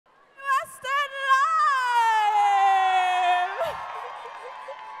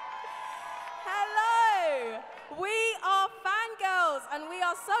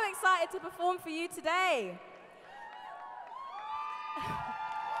to perform for you today.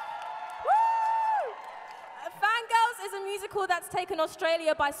 Fangirls is a musical that's taken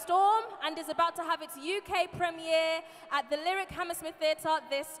Australia by storm and is about to have its UK premiere at the Lyric Hammersmith Theatre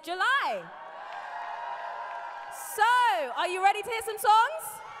this July. So, are you ready to hear some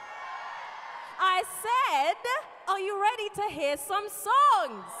songs? I said, are you ready to hear some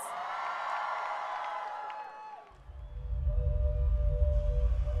songs?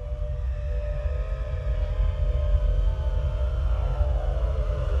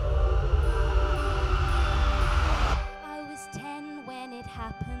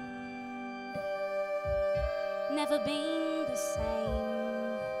 Never been the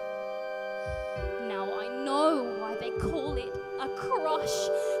same. Now I know why they call it a crush,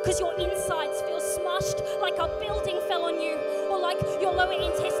 cause your insides feel smushed like a building fell on you, or like your lower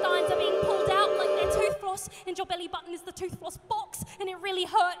intestines are being pulled out like they're tooth floss, and your belly button is the tooth floss box, and it really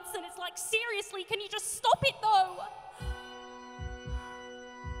hurts, and it's like, seriously, can you just stop it though?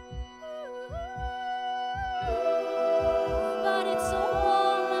 But it's so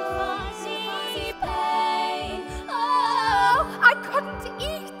warm and fuzzy pain. Oh, I couldn't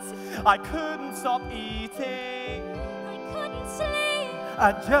eat. I couldn't stop eating. I couldn't sleep.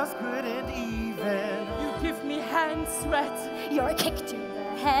 I just couldn't even. You give me hand sweat. You're a kick to the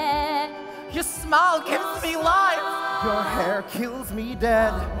head. Your smile gives me life. Your hair kills me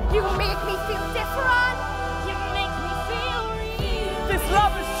dead. You make me feel different. You make me feel real. This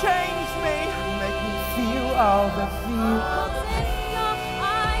love has changed me. You make me feel all the feels.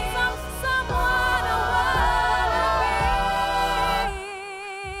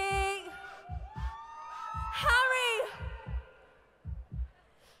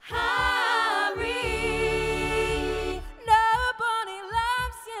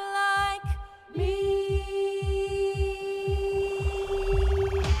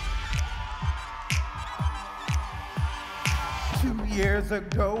 Years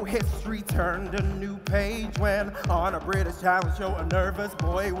ago, history turned a new page when on a British talent show, a nervous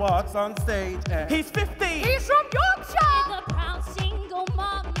boy walks on stage and he's 50. He's from Yorkshire. With a proud single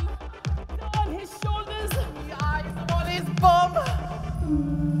mum. On his shoulders, The eyes on his bum.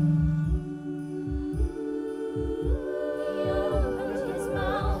 He opened his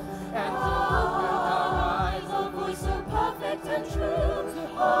mouth and eyes, a voice so perfect and true to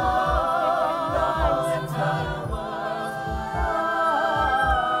all the entire world.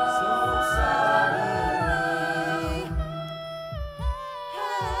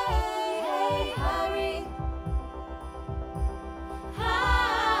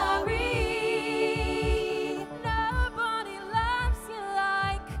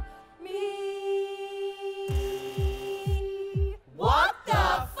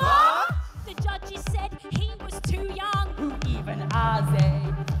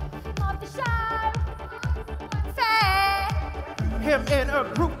 Him in a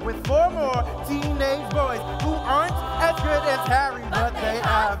group with 4 more teenage boys who aren't as good as Harry, but they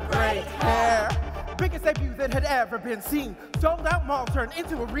have great hair. Biggest debut that had ever been seen. Sold out malls turned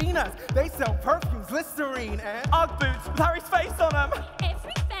into arenas. They sell perfumes, Listerine, and Ugg boots with Harry's face on them.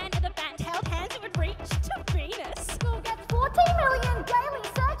 Every fan of the band held hands it would reach to Venus. We'll get 14 million daily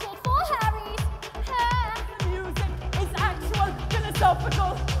searches for Harry's hair. the music is actual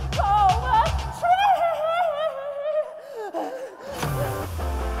philosophical poetry.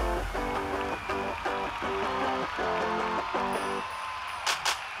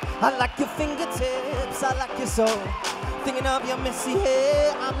 I like your fingertips, I like your soul. Thinking of your messy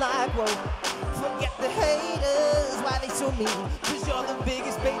hair, I'm like, whoa. Forget the haters, why they so mean? Cause you're the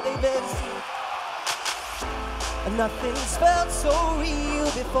biggest bait they've ever seen. And nothing's felt so real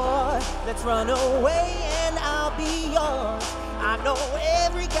before. Let's run away and I'll be yours. I know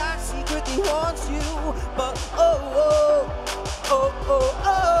every guy secretly wants you, but oh, oh, oh, oh,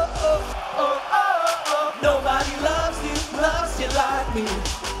 oh, oh, oh, oh, oh. Nobody loves you like me.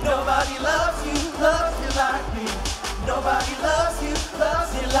 Nobody loves you like me. Nobody loves you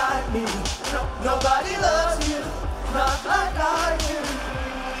like me. No, nobody loves you, not like I do.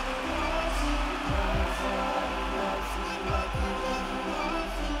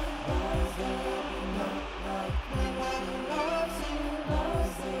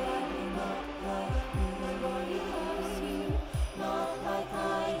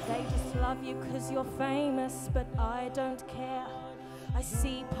 They just love you 'cause you're famous, but I don't care. I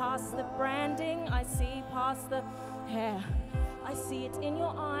see past the branding, I see past the hair. I see it in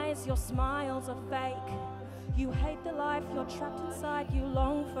your eyes, your smiles are fake. You hate the life, you're trapped inside, you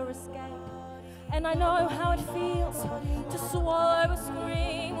long for escape. And I know how it feels to swallow a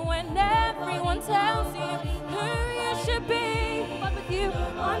scream when everyone tells you who you should be. But with you,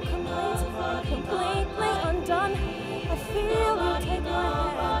 I'm completely undone. I feel you take my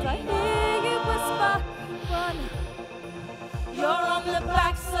hand, I hear you whisper, run. You're on the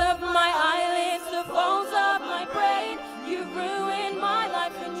backs of my eyelids, the folds of my brain. You ruin my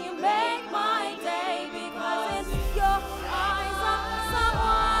life and you make my day, because it's your eyes on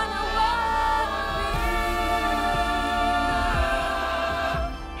someone I wanna be.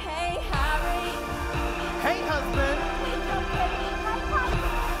 Hey Harry. Hey husband.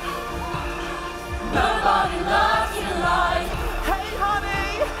 Nobody loves you like. Hey honey.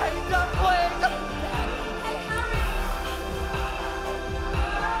 Hey duckling. Hey Harry.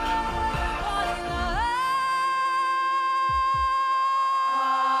 Nobody loves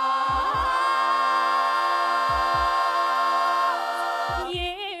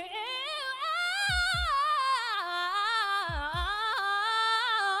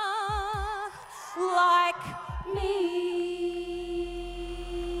you like me.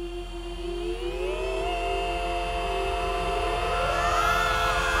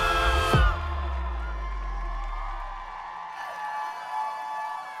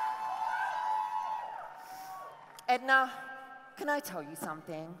 Edna, can I tell you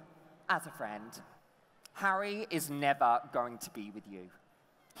something? As a friend, Harry is never going to be with you.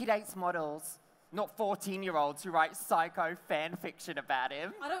 He dates models, not 14-year-olds who write psycho fan fiction about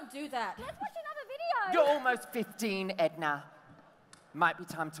him. I don't do that. Let's watch another video. You're almost 15, Edna. Might be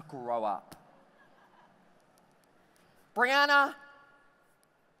time to grow up. Brianna!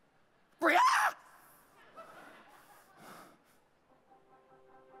 Brianna!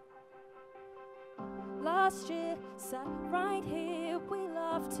 Last year, sat right here, we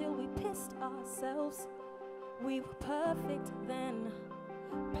laughed till we pissed ourselves. We were perfect then,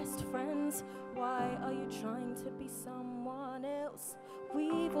 best friends. Why are you trying to be someone else?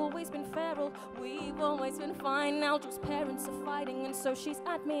 We've always been feral, we've always been fine. Now just parents are fighting and so she's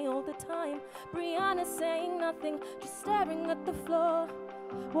at me all the time. Brianna's saying nothing, just staring at the floor.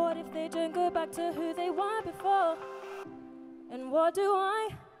 What if they don't go back to who they were before? And what do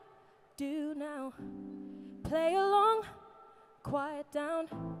I do now? Play along, quiet down,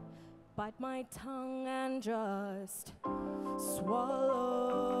 bite my tongue and just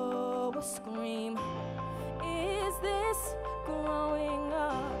swallow a scream. Is this growing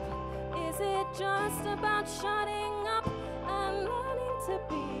up? Is it just about shutting up and learning to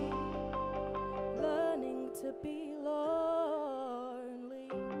be lonely?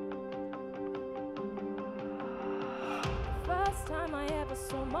 First time I ever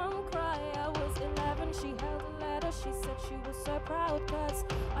saw Mom cry, I was 11. She held a letter, she said she was so proud, cause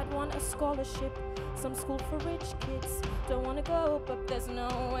I'd won a scholarship, some school for rich kids. Don't wanna go, but there's no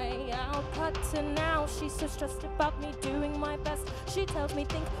way out. Cut to now, she's so stressed about me doing my best. She tells me,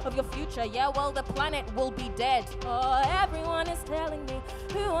 think of your future, yeah, well the planet will be dead. Oh, everyone is telling me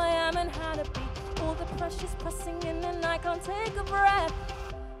who I am and how to be. All the pressure's pressing in and I can't take a breath.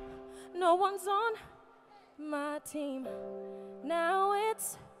 No one's on my team, now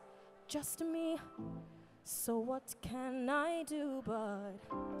it's just me. So what can I do but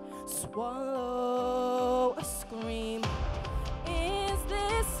swallow a scream? Is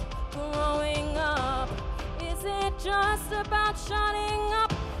this growing up? Is it just about shutting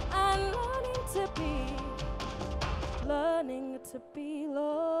up and learning to be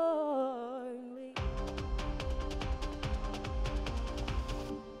lonely?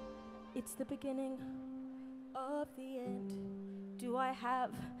 It's the beginning of the end. Do I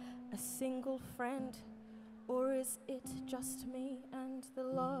have a single friend? Or is it just me and the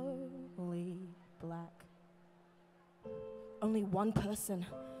lonely black? Only one person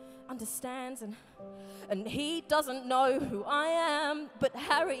understands and he doesn't know who I am. But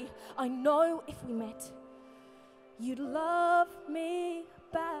Harry, I know if we met, you'd love me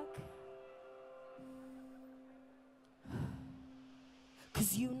back.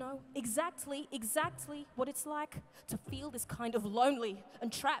 'Cause you know exactly what it's like to feel this kind of lonely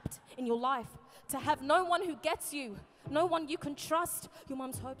and trapped in your life. To have no one who gets you, no one you can trust. Your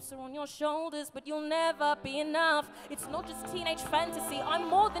mum's hopes are on your shoulders, but you'll never be enough. It's not just teenage fantasy, I'm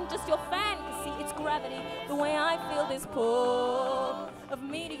more than just your fan. 'Cause see, it's gravity, the way I feel this pull of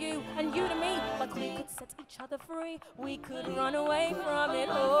me to you and you to me. Like we could set each other free, we could run away from it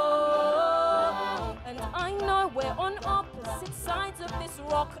all. And I know we're on opposite sides of this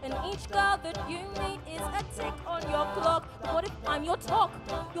rock, and each girl that you meet is a tick on your clock. But what if I'm your talk,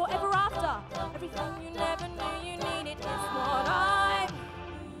 your ever after? Everything you never knew you needed is what I've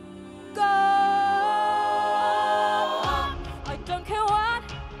got. I don't care what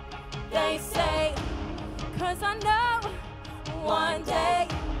they say. 'cause I know one day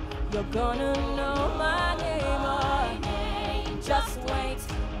you're gonna know my name. Just wait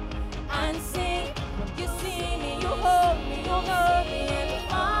and see. When you see me, you hold me, you hug me.